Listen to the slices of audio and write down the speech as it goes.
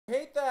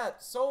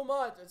that so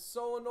much. It's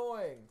so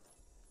annoying.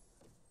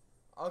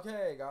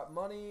 Okay, got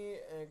money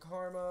and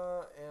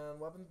karma and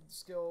weapon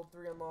skill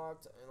 3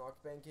 unlocked,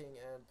 unlocked banking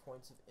and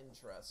points of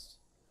interest.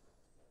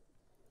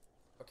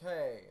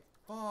 Okay,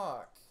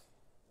 fuck.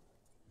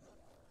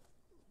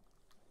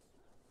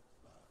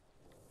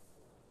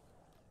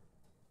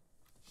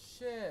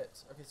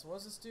 Shit. Okay, so what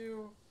does this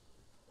do?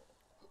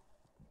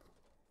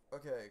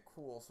 Okay,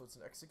 cool. So it's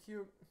an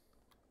execute.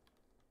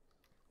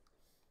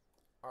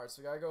 Alright,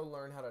 so we gotta go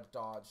learn how to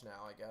dodge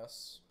now, I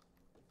guess.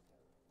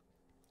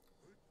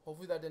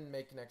 Hopefully that didn't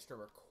make an extra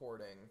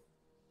recording.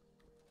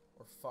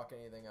 Or fuck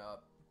anything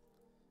up.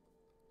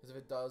 Because if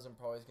it does, I'm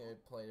probably going to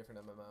play a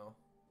different MMO.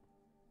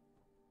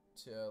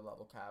 To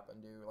level cap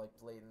and do like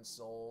Blade and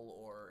Soul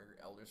or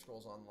Elder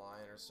Scrolls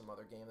Online or some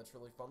other game that's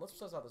really fun. Let's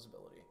test out this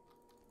ability.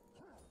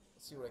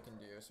 Let's see what I can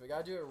do. So we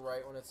gotta do it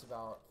right when it's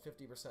about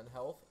 50%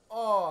 health.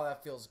 Oh,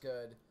 that feels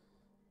good.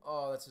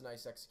 Oh, that's a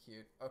nice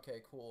execute.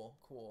 Okay, cool,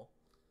 cool.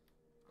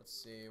 Let's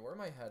see, where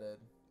am I headed?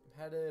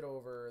 I'm headed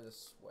over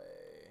this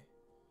way.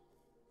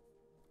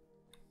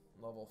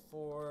 Level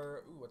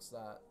 4. Ooh, what's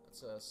that?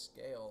 It's a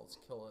scale. Let's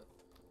kill it.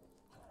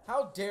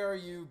 How dare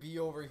you be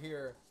over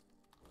here?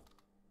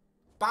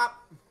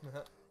 Bop!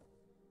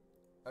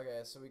 Okay,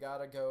 so we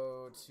gotta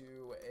go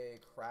to a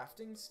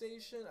crafting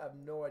station. I have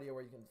no idea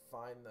where you can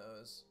find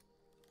those.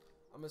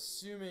 I'm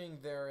assuming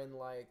they're in,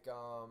 like,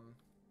 learn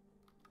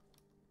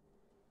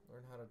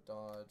how to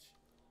dodge.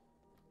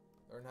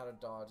 Learn how to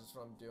dodge, that's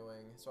what I'm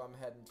doing. So I'm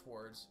heading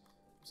towards.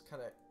 Just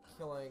kind of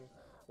killing.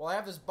 Well, I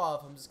have this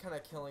buff, I'm just kind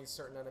of killing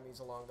certain enemies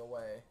along the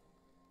way.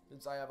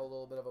 Since I have a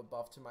little bit of a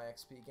buff to my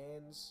XP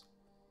gains.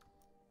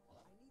 I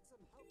need some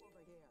help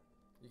over here.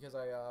 Because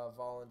I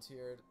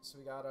volunteered. So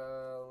we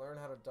gotta learn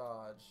how to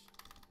dodge.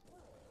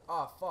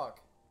 Ah, fuck.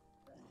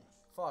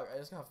 Fuck, I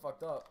just got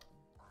fucked up.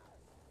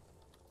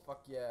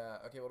 Fuck yeah.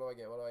 Okay, what do I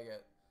get? What do I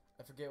get?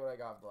 I forget what I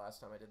got the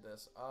last time I did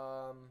this.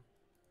 Ooh,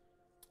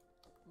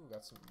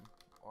 got some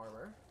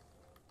armor.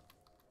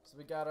 So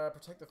we gotta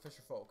protect the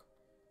fisher folk.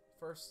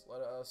 First,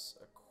 let us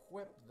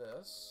equip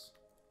this.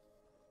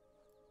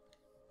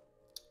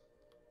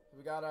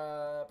 We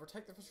gotta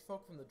protect the fisher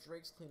folk from the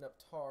drakes, clean up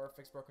tar,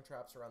 fix broken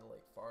traps around the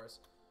lake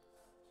forest.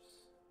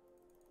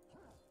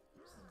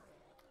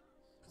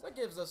 So that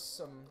gives us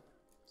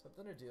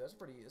something to do.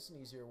 That's an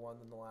easier one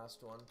than the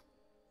last one.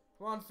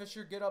 Come on,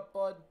 Fisher, get up,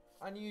 bud.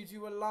 I need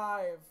you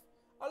alive.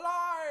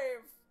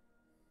 Alive!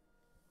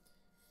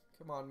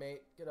 Come on,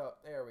 mate. Get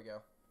up. There we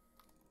go.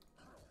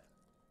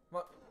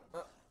 Come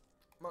on.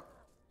 Come on.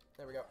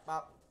 There we go.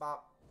 Bop,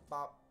 bop,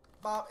 bop,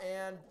 bop,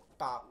 and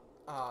bop.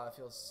 Ah, it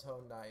feels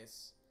so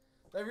nice.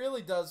 That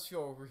really does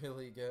feel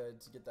really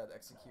good to get that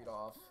execute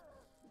off.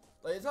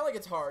 Like, it's not like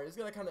it's hard. It's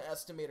gonna kind of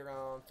estimate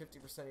around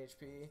 50%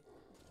 HP.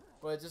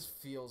 But it just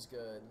feels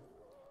good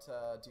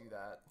to do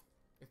that.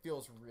 It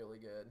feels really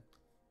good.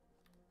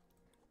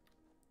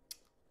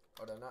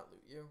 Oh, did I not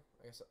loot you?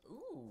 I guess.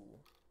 Ooh.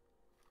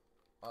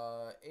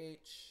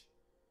 H.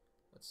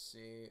 Let's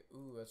see.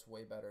 Ooh, that's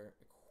way better.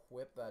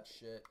 Equip that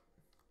shit.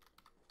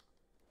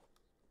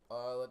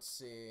 Let's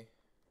see.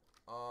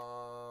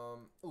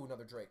 Ooh,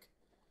 another Drake.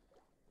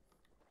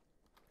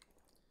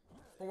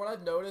 From what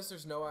I've noticed,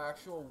 there's no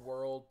actual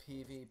world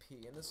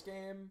PvP in this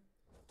game.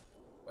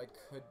 I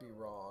could be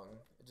wrong.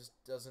 It just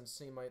doesn't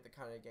seem like the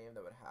kind of game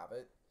that would have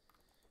it.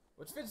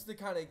 Which fits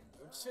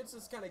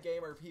this kind of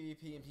game where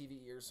PvP and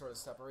PvE are sort of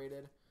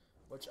separated.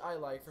 Which I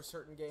like for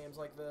certain games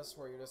like this,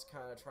 where you're just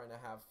kind of trying to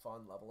have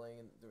fun leveling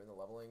and doing the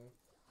leveling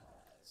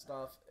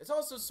stuff. It's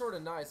also sort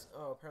of nice.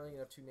 Oh, apparently you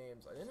can have 2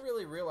 names. I didn't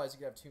really realize you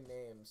could have 2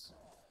 names.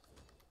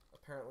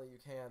 Apparently you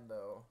can,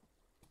 though.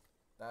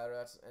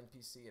 That's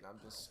NPC, and I'm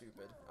just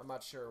stupid. I'm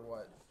not sure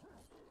what.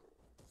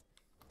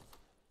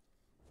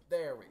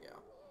 There we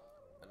go.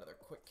 Another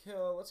quick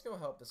kill. Let's go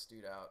help this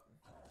dude out.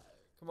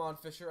 Come on,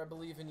 Fisher. I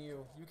believe in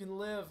you. You can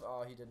live.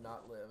 Oh, he did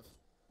not live.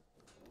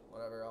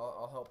 Whatever.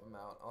 I'll help him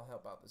out. I'll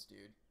help out this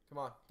dude. Come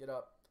on. Get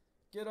up.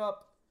 Get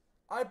up.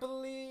 I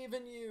believe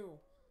in you.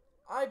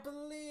 I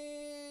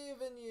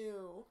believe in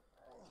you.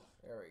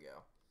 There we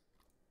go.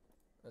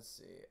 Let's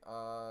see.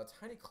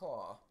 Tiny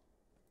Claw.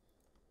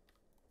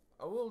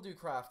 I will do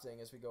crafting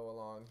as we go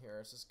along here.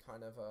 It's just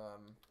kind of,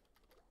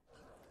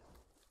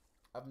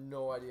 I have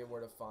no idea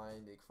where to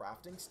find a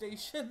crafting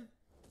station.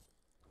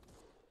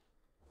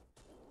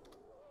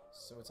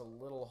 So it's a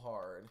little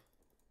hard.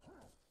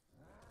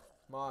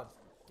 Come on.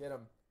 Get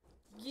him.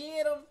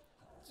 Get him!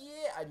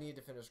 Yeah! I need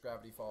to finish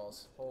Gravity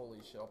Falls. Holy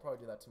shit. I'll probably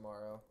do that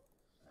tomorrow.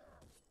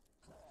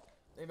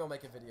 Maybe I'll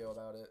make a video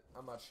about it.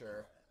 I'm not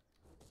sure.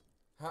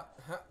 Ha!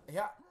 Ha!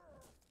 Yeah!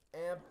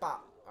 And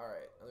bop!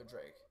 Alright. Another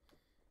Drake.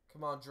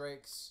 Come on,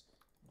 Drakes.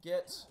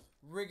 Get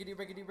riggedy,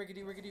 riggedy,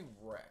 riggedy, riggedy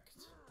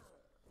wrecked.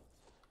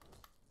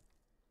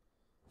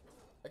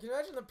 I can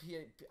imagine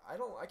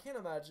I can't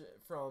imagine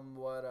from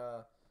what,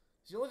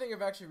 it's the only thing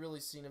I've actually really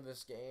seen of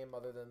this game,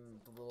 other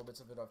than the little bits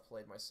of it I've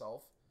played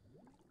myself,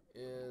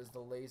 is the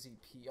Lazy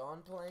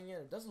Peon playing it.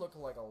 It does look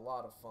like a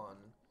lot of fun.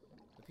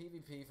 The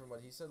PvP, from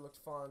what he said,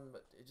 looked fun,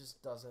 but it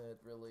just doesn't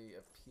really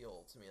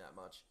appeal to me that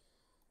much.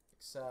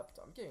 Except,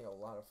 I'm getting a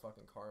lot of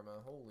fucking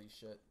karma. Holy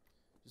shit.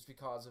 Just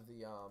because of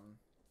the,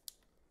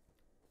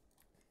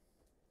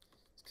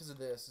 It's because of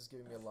this. It's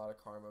giving me a lot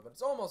of karma. But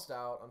it's almost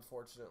out,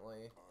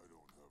 unfortunately. I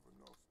don't have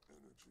enough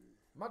energy.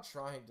 I'm not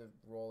trying to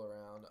roll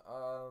around.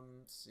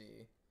 Let's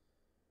see.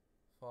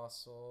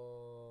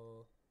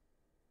 Fossil.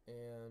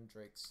 And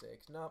Drake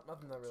steak. Nope,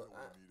 nothing that really...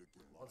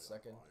 one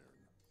second.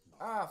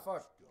 Ah,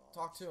 fuck.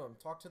 Talk to him.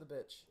 Talk to the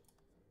bitch.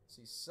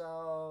 See,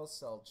 sell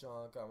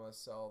junk. I'm gonna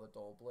sell the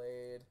dull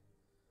blade.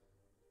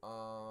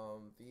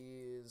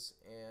 These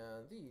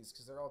and these,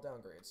 because they're all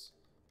downgrades.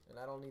 And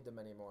I don't need them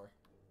anymore.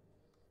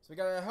 So we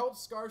gotta help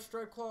Scar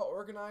Stripeclaw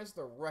organize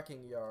the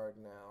wrecking yard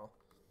now.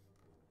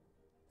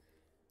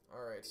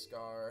 Alright,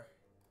 Scar.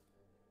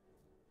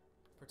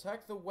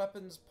 Protect the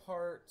weapons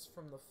parts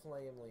from the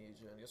Flame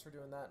Legion. Guess we're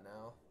doing that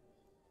now.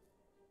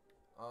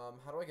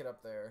 How do I get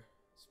up there?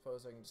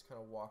 Suppose I can just kind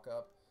of walk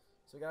up.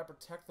 So we gotta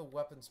protect the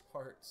weapons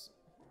parts.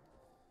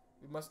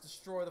 We must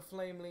destroy the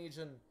Flame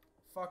Legion.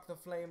 Fuck the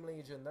Flame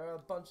Legion. They're a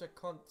bunch of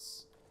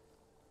cunts.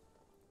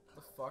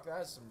 The fuck? That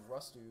has some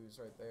rust ooze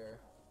right there.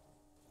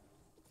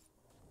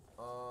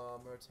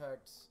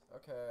 Protect.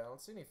 Okay, I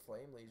don't see any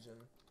Flame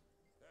Legion.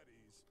 At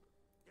ease.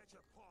 Get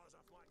your paws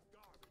off my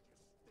garbage,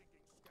 you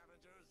stinking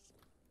scavengers.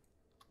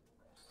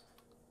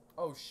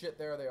 Oh shit,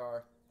 there they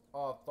are.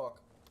 Oh fuck.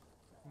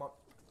 Come on.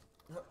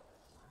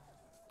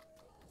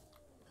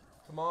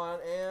 Come on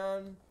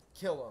and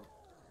kill them.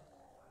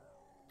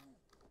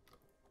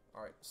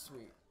 Alright,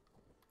 sweet.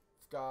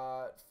 We've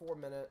got 4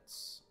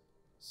 minutes.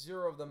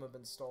 0 of them have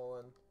been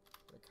stolen.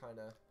 I kind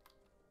of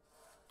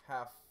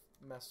half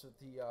messed with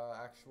the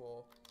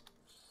actual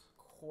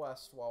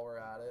quest while we're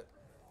at it.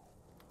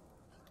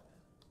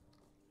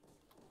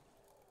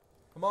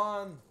 Come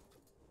on!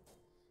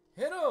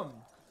 Hit him!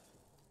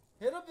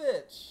 Hit a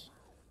bitch!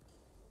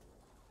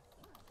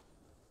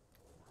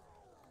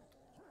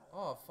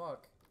 Oh,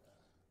 fuck.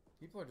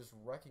 People are just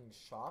wrecking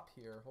shop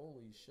here.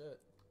 Holy shit.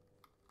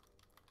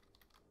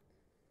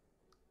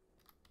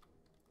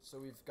 So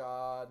we've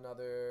got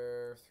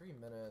another 3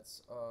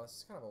 minutes. This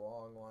is kind of a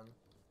long one.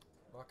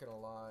 I'm not gonna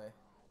lie.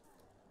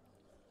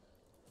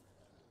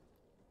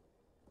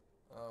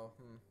 Oh,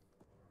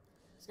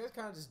 These guys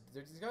kind of just...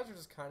 These guys are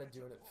just kind of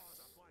doing it...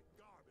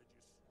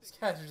 These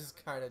guys are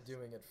just kind of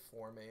doing it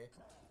for me.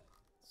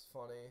 It's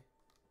funny.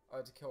 I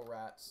had to kill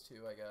rats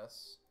too, I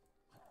guess.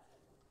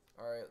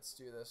 Alright, let's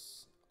do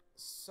this.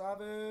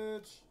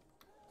 Savage!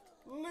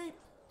 Leap!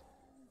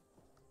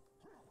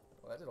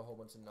 Well, that did a whole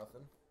bunch of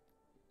nothing.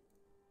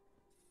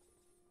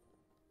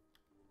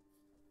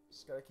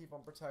 Just gotta keep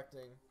on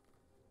protecting.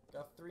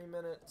 Got 3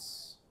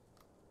 minutes.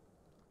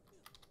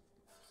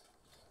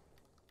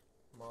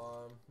 Come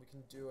on, we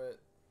can do it.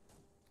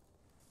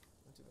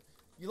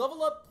 You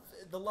level up,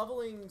 the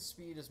leveling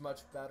speed is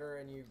much better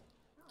and you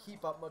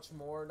keep up much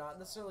more, not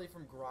necessarily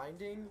from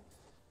grinding,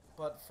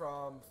 but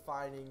from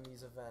finding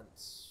these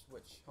events,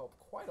 which help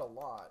quite a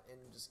lot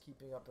in just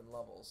keeping up in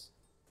levels.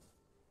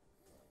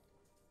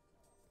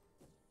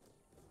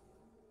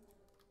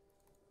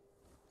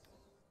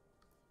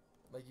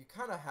 Like, you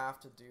kind of have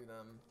to do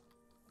them,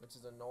 which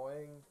is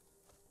annoying.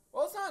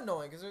 Well, it's not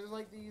annoying, because there's,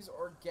 like, these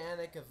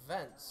organic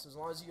events, as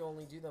long as you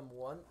only do them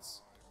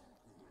once.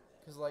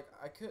 Because, like,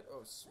 I could...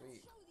 Oh,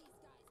 sweet.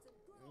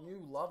 New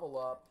level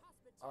up.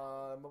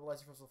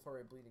 Mobilize your first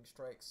flurry of bleeding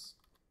strikes.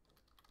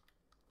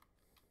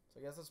 So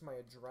I guess that's my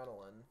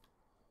adrenaline,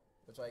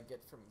 which I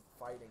get from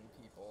fighting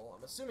people.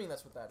 I'm assuming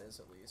that's what that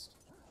is, at least.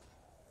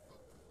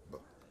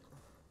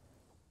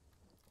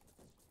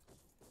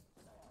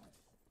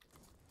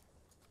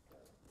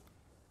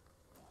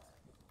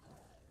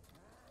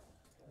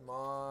 Come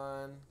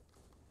on.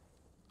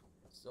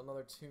 Still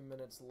another 2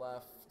 minutes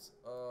left.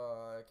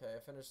 Okay, I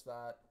finished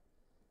that.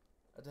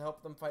 I had to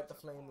help them fight the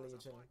Flame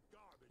Legion.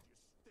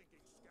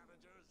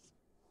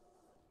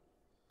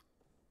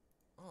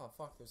 Oh,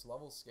 fuck, there's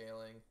level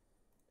scaling.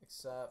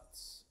 Except,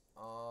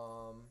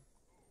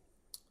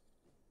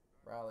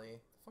 Rally.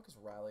 The fuck is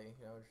Rally?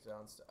 You know,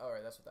 downstairs.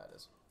 Alright, that's what that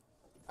is.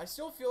 I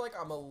still feel like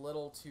I'm a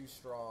little too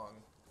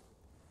strong.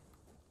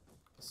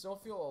 I still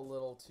feel a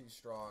little too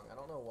strong. I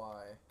don't know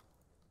why.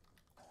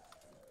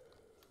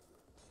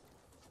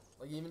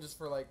 Like, even just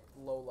for, like,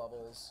 low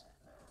levels.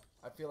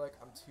 I feel like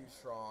I'm too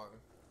strong.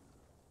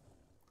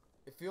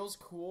 It feels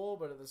cool,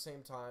 but at the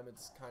same time,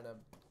 it's kind of...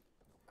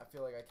 I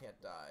feel like I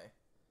can't die.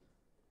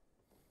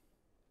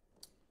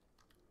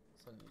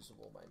 It's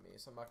unusable by me,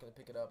 so I'm not going to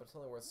pick it up. It's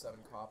only worth 7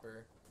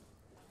 copper.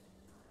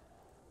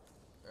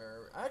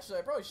 Actually,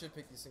 I probably should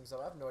pick these things up.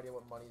 I have no idea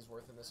what money's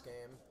worth in this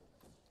game.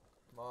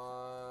 Come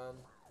on.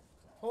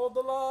 Hold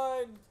the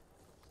line!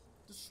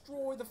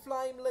 Destroy the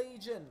Flame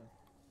Legion!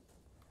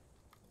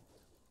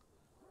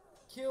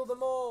 Kill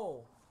them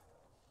all!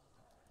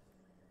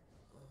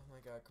 Oh my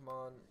god, come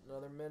on.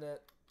 Another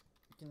minute.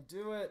 We can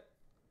do it!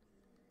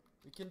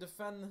 We can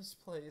defend this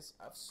place.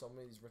 I have so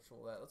many of these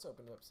ritual that. Let's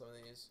open up some of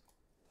these.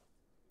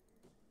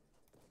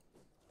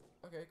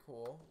 Okay,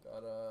 cool.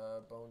 Got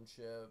a bone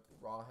chip,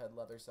 raw head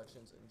leather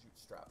sections, and jute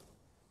strap.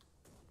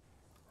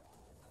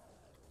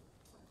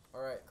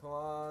 Alright, come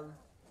on.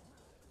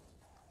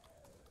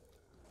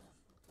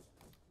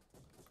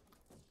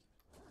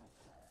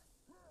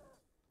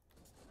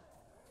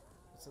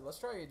 So let's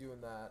try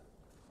doing that.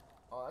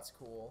 Oh, that's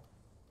cool.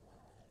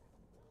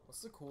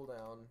 What's the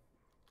cooldown?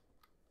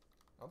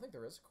 I don't think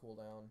there is a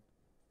cooldown.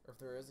 Or if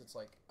there is, it's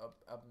like up,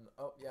 and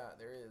oh yeah,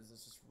 there is.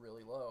 It's just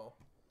really low.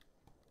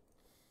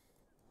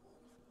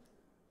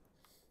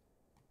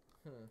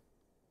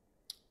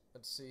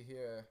 Let's see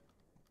here.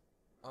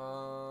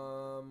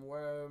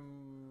 Where?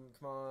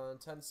 Come on,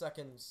 10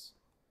 seconds.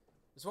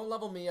 This won't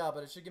level me up,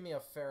 but it should give me a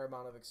fair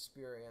amount of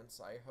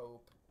experience, I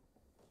hope.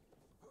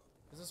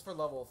 This is for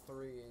level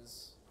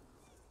 3s.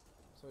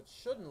 So it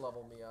shouldn't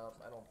level me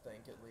up, I don't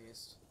think, at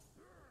least.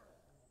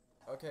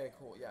 Okay,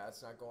 cool. Yeah,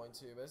 it's not going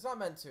to, but it's not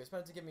meant to. It's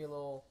meant to give me a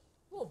little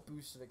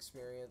boost of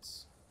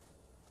experience.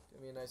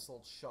 Give me a nice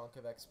little chunk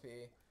of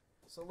XP.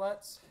 So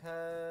let's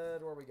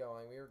head... Where are we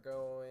going? We are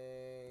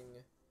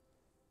going...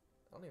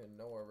 I don't even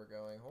know where we're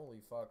going.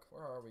 Holy fuck.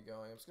 Where are we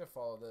going? I'm just gonna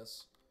follow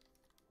this.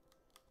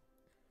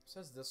 It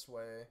says this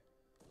way.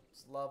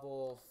 It's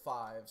level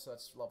 5, so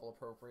that's level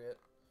appropriate.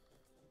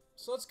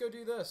 So let's go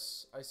do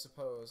this, I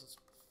suppose. Let's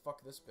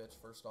fuck this bitch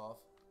first off.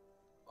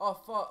 Oh,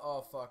 fuck.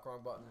 Oh, fuck.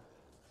 Wrong button.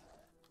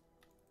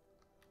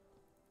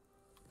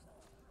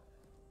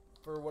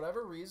 For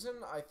whatever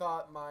reason, I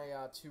thought my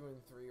 2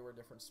 and 3 were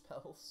different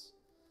spells.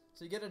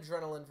 So you get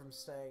adrenaline from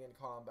staying in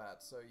combat.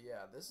 So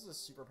yeah, this is a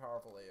super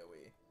powerful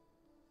AoE.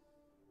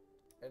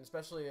 And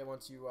especially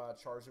once you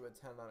charge it with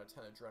 10 out of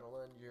 10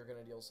 adrenaline, you're going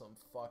to deal some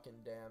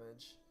fucking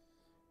damage.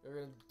 You're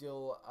going to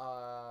deal,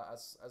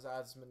 as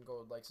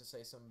Asmongold likes to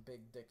say, some big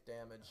dick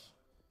damage.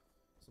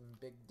 Some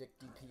big dick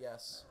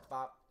DPS.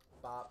 Bop,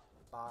 bop,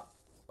 bop,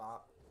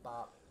 bop,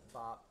 bop,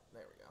 bop.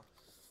 There we go.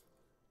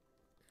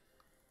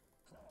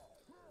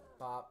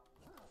 Bop.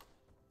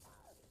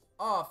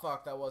 Oh,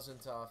 fuck, that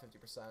wasn't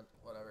 50%.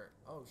 Whatever.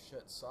 Oh,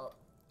 shit, sup.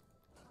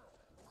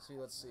 See,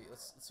 let's see.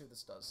 Let's see what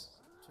this does.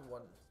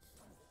 2-1.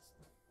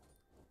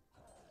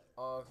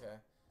 Oh, okay.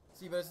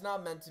 See, but it's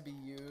not meant to be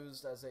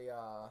used as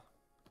a,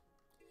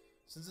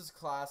 since this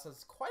class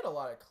has quite a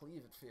lot of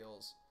cleave, it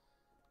feels.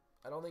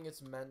 I don't think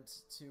it's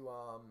meant to,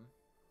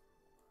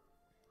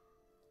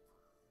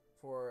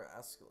 for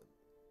escalating,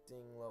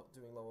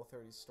 doing level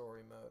 30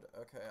 story mode.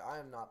 Okay, I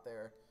am not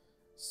there.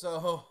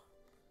 So,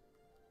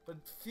 but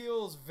it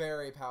feels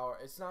very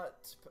it's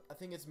not, I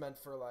think it's meant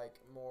for, like,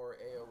 more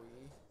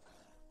AoE.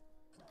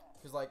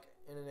 Because, like,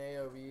 in an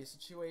AoE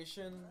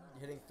situation,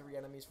 hitting 3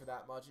 enemies for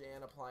that much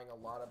and applying a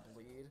lot of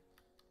bleed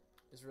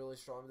is really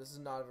strong. This is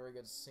not a very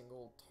good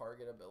single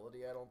target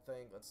ability, I don't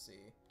think. Let's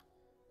see.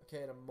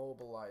 Okay, it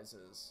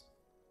immobilizes,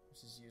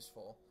 which is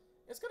useful.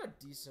 It's got a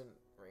decent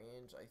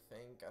range, I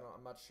think.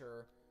 I'm not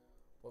sure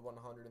what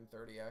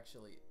 130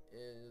 actually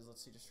is.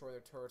 Let's see. Destroy their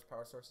turrets,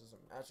 power sources,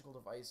 and magical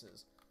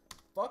devices.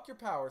 Fuck your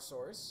power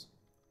source.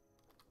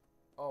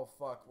 Oh,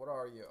 fuck. What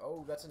are you?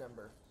 Oh, that's an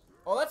ember.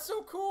 Oh, that's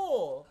so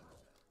cool!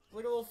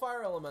 Like a little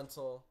fire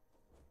elemental.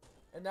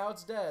 And now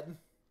it's dead.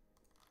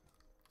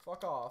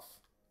 Fuck off.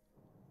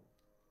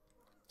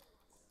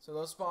 So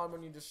those spawn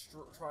when you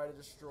try to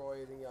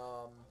destroy the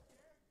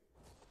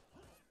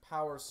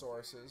power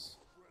sources.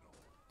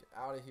 Get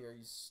out of here,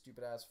 you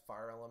stupid ass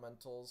fire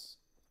elementals.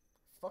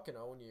 Fucking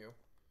own you.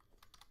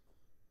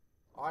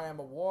 I am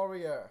a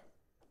warrior.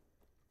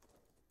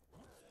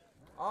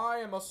 I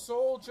am a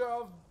soldier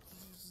of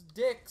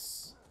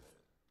dicks.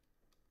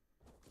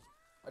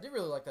 I did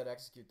really like that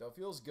execute though.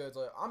 Feels good. It's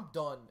like, I'm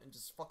done, and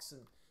just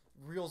fucking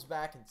reels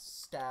back and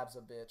stabs a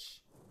bitch.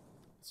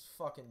 It's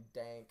fucking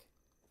dank.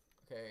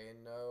 Okay,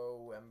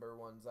 no ember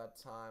ones that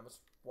time. Let's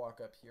walk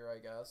up here, I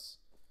guess.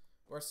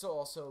 We're still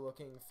also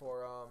looking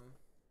for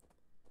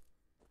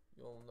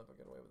you'll never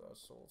get away with our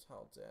souls.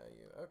 How dare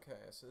you?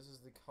 Okay, so this is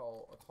the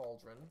a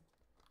cauldron.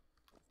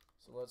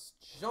 So let's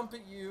jump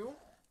at you.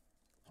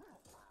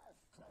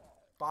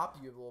 Bop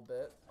you a little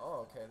bit.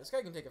 Oh, okay. This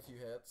guy can take a few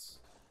hits.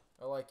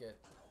 I like it.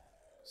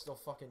 Still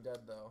fucking dead,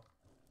 though.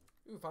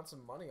 Ooh, found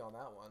some money on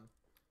that one.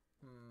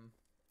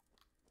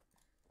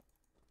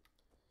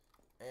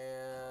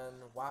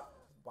 And whop,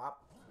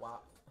 whop,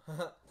 whop.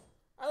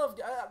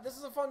 This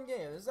is a fun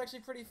game. This is actually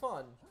pretty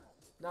fun.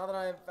 Now that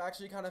I've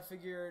actually kind of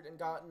figured and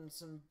gotten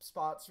some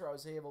spots where I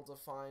was able to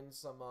find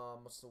some,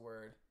 what's the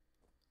word?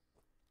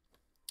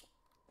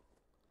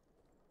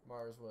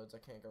 Mars Woods. I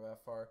can't go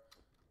that far.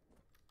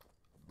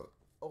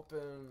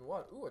 Open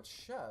what? Ooh, a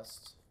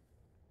chest.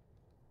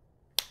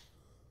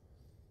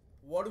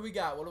 What do we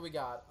got? What do we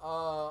got?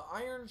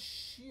 Iron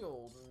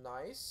shield.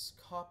 Nice.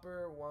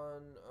 Copper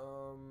one.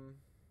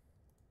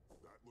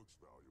 That looks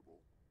valuable.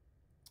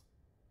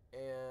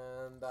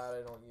 And that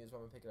I don't use, but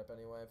I'm gonna pick it up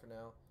anyway for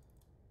now.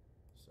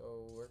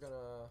 So we're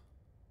gonna...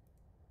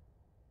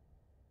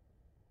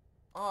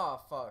 Ah,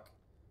 fuck.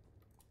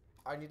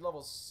 I need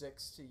level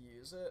 6 to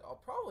use it. I'll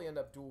probably end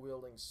up dual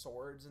wielding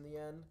swords in the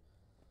end.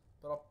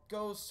 But I'll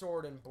go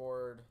sword and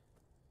board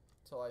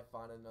till I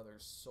find another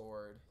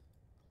sword.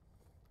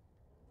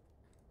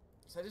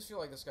 So I just feel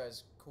like this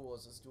guy's cool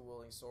as his dual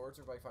wielding swords,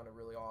 or if I find a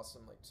really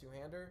awesome like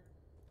two-hander,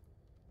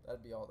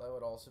 that'd be all. That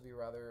would also be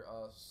rather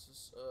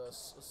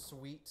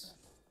sweet.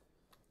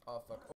 Oh fuck.